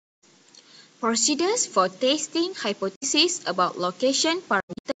Procedures for testing hypotheses about location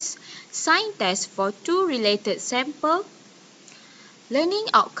parameters. Sign test for two related samples. Learning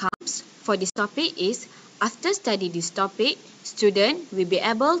outcomes for this topic is, after studying this topic, students will be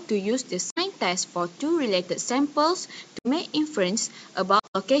able to use the sign test for two related samples to make inference about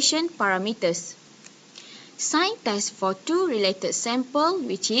location parameters. Sign test for two related samples,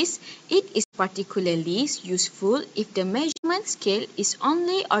 which is, it is particularly useful if the measurement scale is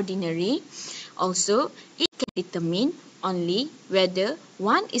only ordinary. Also, it can determine only whether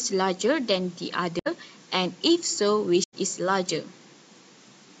one is larger than the other, and if so, which is larger.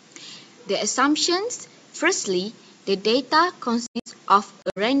 The assumptions: firstly, the data consists of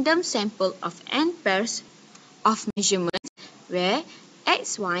a random sample of n pairs of measurements where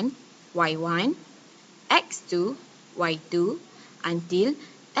x1, y1, x2, y2 until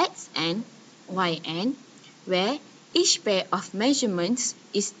xn, yn, where each pair of measurements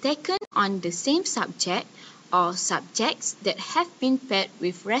is taken on the same subject or subjects that have been paired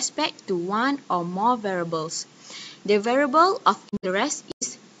with respect to one or more variables. The variable of interest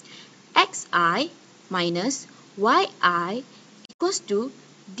is xi minus yi equals to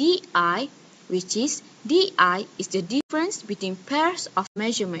di, which is di is the difference between pairs of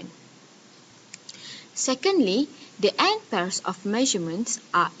measurement. Secondly, the n pairs of measurements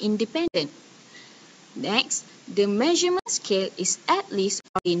are independent. Next, the measurement scale is at least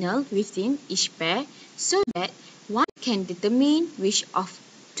ordinal within each pair so that one can determine which of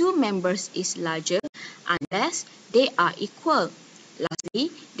two members is larger unless they are equal.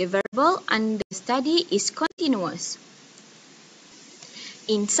 Lastly, the variable under study is continuous.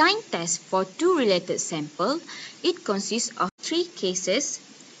 In sign test for two related samples, it consists of three cases,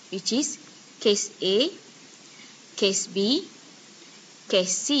 which is case A, case B,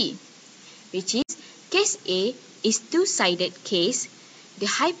 case C, which is case A is two-sided case. The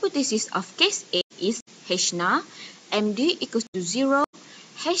hypothesis of case A is H0, MD equals to 0,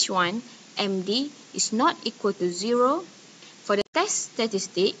 H1, MD is not equal to 0. For the test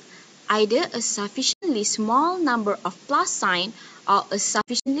statistic, either a sufficiently small number of plus sign or a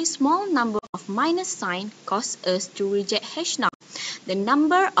sufficiently small number of minus sign cause us to reject H0. The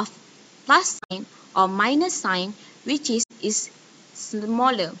number of plus sign or minus sign which is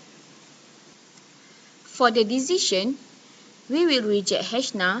smaller. For the decision, we will reject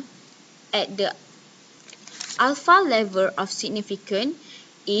H0 at the alpha level of significance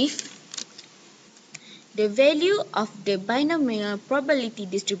if the value of the binomial probability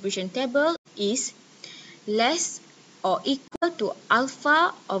distribution table is less or equal to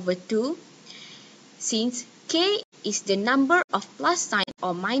alpha over 2, since k is the number of plus sign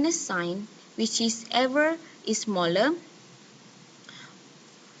or minus sign which is ever is smaller,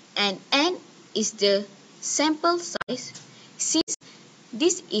 and n is the sample size. Since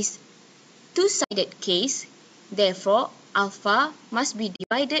this is two-sided case, therefore alpha must be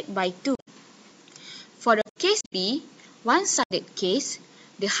divided by 2. For the case B, one-sided case,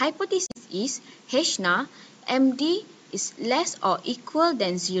 the hypothesis is H0, MD is less or equal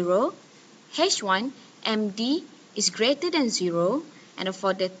than 0, H1, MD is greater than 0, and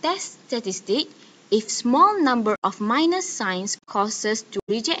for the test statistic, if small number of minus signs causes to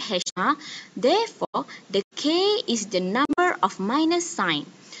reject H0, therefore the K is the number of minus sign.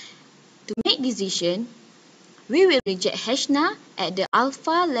 To make decision, we will reject H0 at the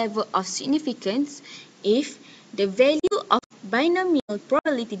alpha level of significance if the value of binomial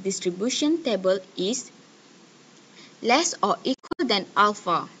probability distribution table is less or equal than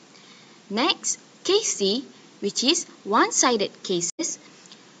alpha. Next, case C, which is one-sided cases,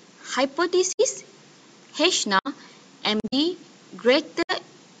 hypothesis H0, MD greater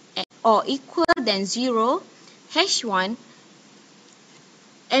or equal than 0, H1,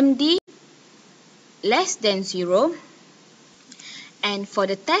 MD less than 0. And for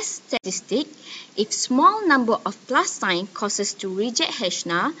the test statistic, if small number of plus sign causes to reject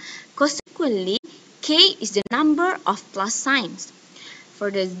H0, consequently, K is the number of plus signs. For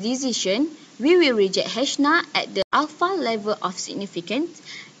the decision, we will reject H0 at the alpha level of significance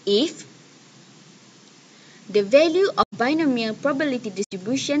if the value of binomial probability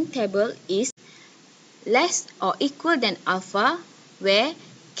distribution table is less or equal than alpha, where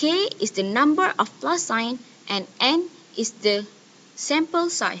K is the number of plus sign and N is the sample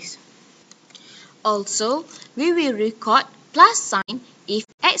size. Also, we will record plus sign if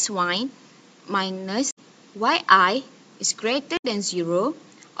xy minus yi is greater than 0,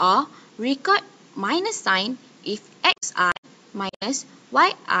 or record minus sign if xi minus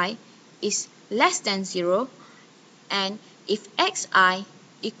yi is less than 0, and if xi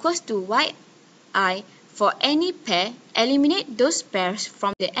equals to yi For any pair, eliminate those pairs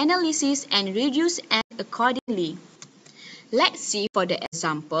from the analysis and reduce n accordingly. Let's see for the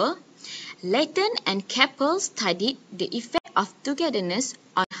example. Layton and Keppel studied the effect of togetherness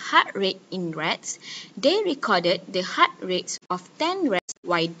on heart rate in rats. They recorded the heart rates of 10 rats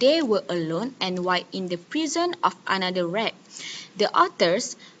while they were alone and while in the presence of another rat. The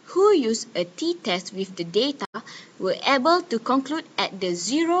authors, who used a t-test with the data, were able to conclude at the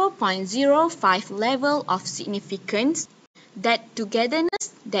 0.05 level of significance that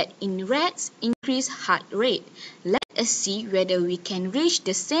togetherness that in rats increase heart rate. Let us see whether we can reach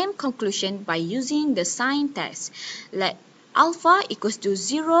the same conclusion by using the sign test. Let alpha equals to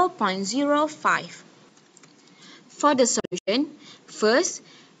 0.05. For the solution, first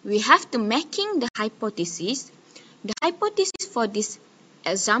we have to making the hypothesis. The hypothesis for this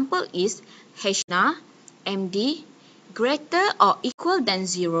example is H0 MD greater or equal than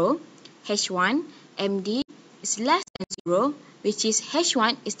 0, H1 MD is less than 0, which is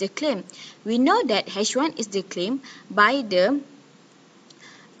H1 is the claim. We know that H1 is the claim by the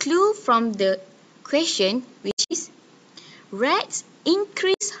clue from the question, which is rats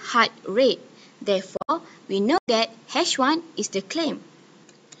increase heart rate. Therefore, we know that H1 is the claim.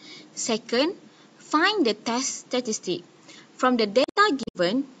 Second, find the test statistic. From the data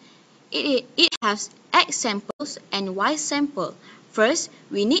given, it has X samples and Y sample. First,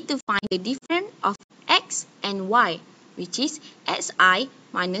 we need to find the difference of X and Y, which is Xi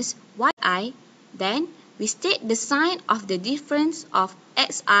minus Yi. Then, we state the sign of the difference of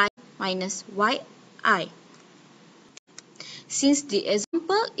Xi minus Yi. Since the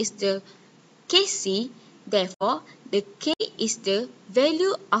example is the Kc, therefore, the K is the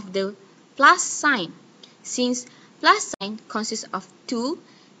value of the plus sign. Since plus sign consists of 2,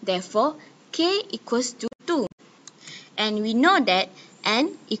 therefore, K equals to 2. And we know that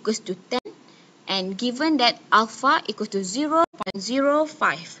N equals to 10, and given that alpha equals to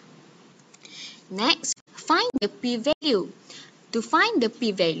 0.05. Next, find the p-value. To find the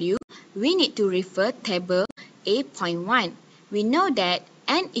p-value, we need to refer table A.1. We know that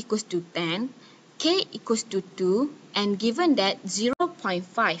N equals to 10, K equals to 2, and given that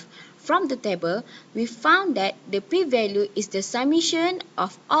 0.5. From the table, we found that the p-value is the summation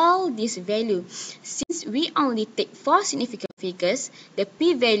of all these values. Since we only take 4 significant figures, the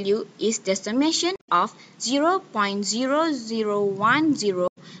p-value is the summation of 0.0010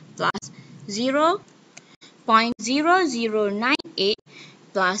 plus 0.0098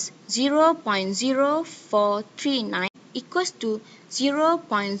 plus 0.0439 equals to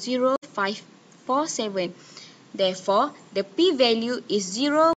 0.0547. Therefore, the p-value is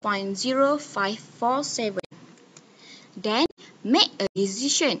 0.0547. Then, make a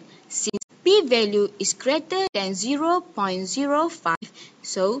decision. Since p-value is greater than 0.05,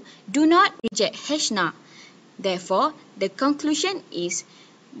 so do not reject H0. Therefore, the conclusion is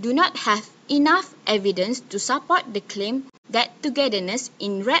do not have enough evidence to support the claim that togetherness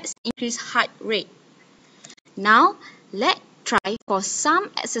in rats increase heart rate. Now, let's try for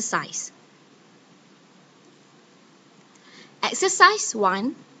some exercise. Exercise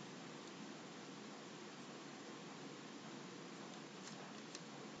 1.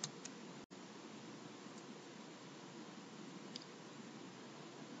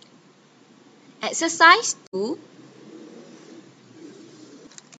 Exercise 2.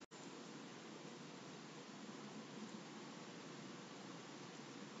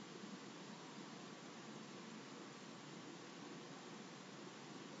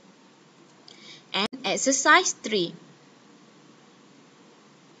 And exercise 3.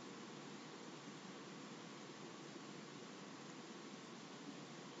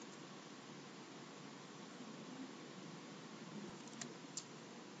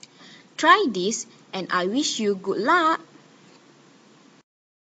 Try this and I wish you good luck.